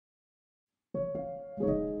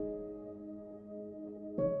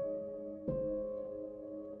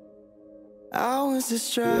I was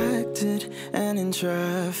distracted and in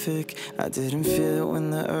traffic. I didn't feel it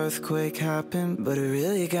when the earthquake happened, but it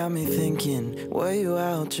really got me thinking. Were you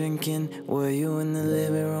out drinking? Were you in the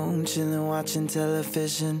living room chilling, watching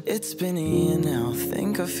television? It's been a year now,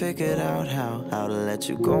 think I figured out how to let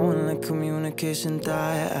you go and let communication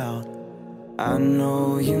die out. I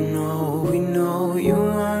know, you know, we know you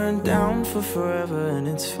aren't down for forever, and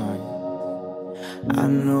it's fine. I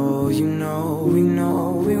know, you know, we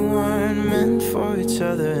weren't meant for each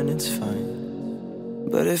other, and it's fine.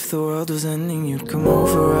 But if the world was ending, you'd come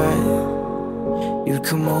over, right? You'd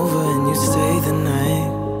come over and you'd stay the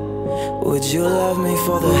night. Would you love me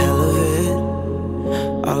for the hell of it?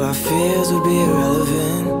 All our fears would be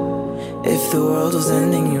irrelevant. If the world was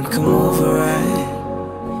ending, you'd come over, right?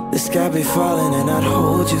 The sky be falling and I'd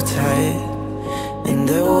hold you tight, and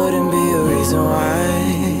there wouldn't be a reason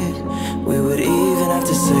why we would even have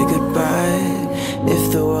to say goodbye.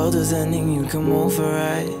 If the world was ending, you'd come over,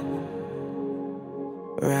 right?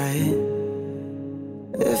 Right?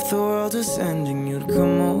 If the world was ending, you'd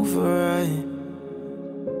come over, right?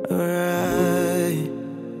 Right?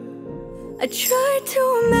 I tried to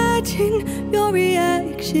imagine your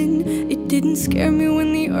reaction. It didn't scare me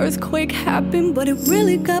when the earthquake happened, but it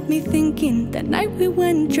really got me thinking. That night we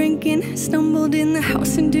went drinking, stumbled in the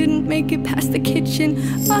house and didn't make it past the kitchen.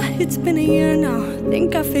 It's been a year now,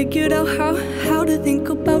 think I figured out how to think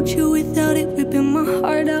about you without it ripping my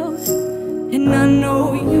heart out. And I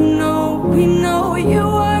know, you know, we know you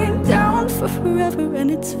aren't down for forever, and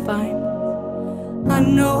it's fine. I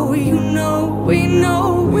know, you know, we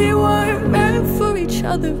weren't meant for each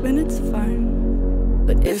other, and it's fine.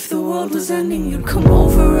 But if the world was ending, you'd come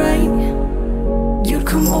over, right? You'd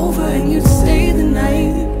come over and you'd stay the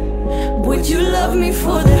night. Would you love me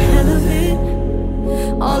for the hell of it?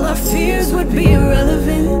 All our fears would be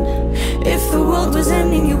irrelevant. If the world was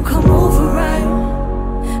ending, you'd come over,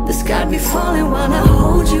 right? The sky'd be falling while I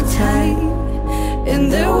hold you tight,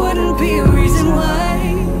 and there wouldn't be a reason why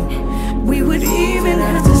we would even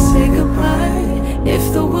have to say goodbye.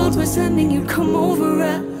 If the world was ending, you'd come over,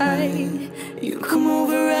 right? You'd come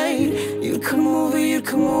over, right? You'd come over, you'd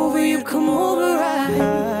come over, you'd come over, right?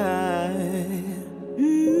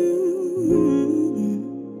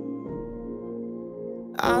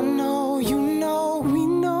 I know, you know, we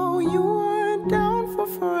know you aren't down for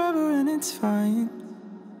forever, and it's fine.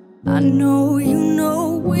 I know, you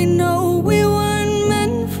know, we weren't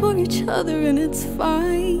meant for each other, and it's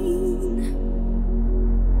fine.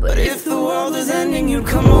 But if the world was ending, you'd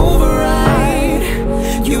come over, right?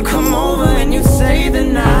 You'd come over and you'd stay the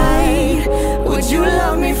night. Would you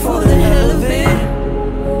love me for the hell of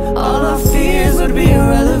it? All our fears would be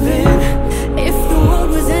irrelevant. If the world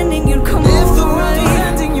was ending, you'd come over, If the world right? was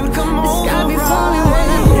ending, you'd come The over, sky be right? falling when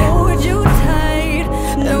I hold you tight.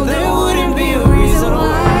 No, there wouldn't be a reason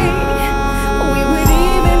why we would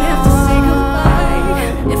even have to say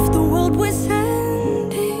goodbye. If the world was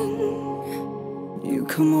ending, You'd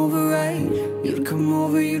come over, right? You'd come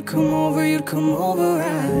over, you'd come over, you'd come over,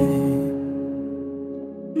 right?